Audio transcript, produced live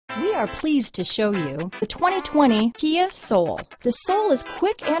We are pleased to show you the 2020 Kia Soul. The Soul is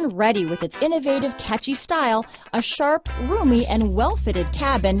quick and ready with its innovative, catchy style, a sharp, roomy, and well-fitted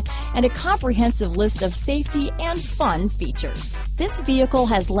cabin, and a comprehensive list of safety and fun features. This vehicle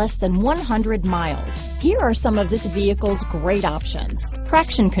has less than 100 miles. Here are some of this vehicle's great options: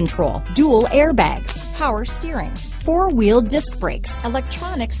 traction control, dual airbags, power steering, four-wheel disc brakes,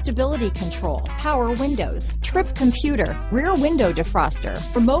 electronic stability control, power windows, trip computer, rear window defroster,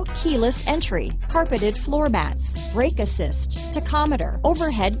 remote keyless entry, carpeted floor mats, brake assist, tachometer,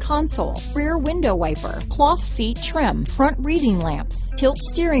 overhead console, rear window wiper, cloth seat trim, front reading lamps, tilt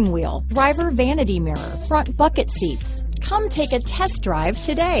steering wheel, driver vanity mirror, front bucket seats. Come take a test drive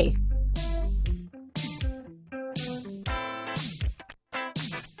today.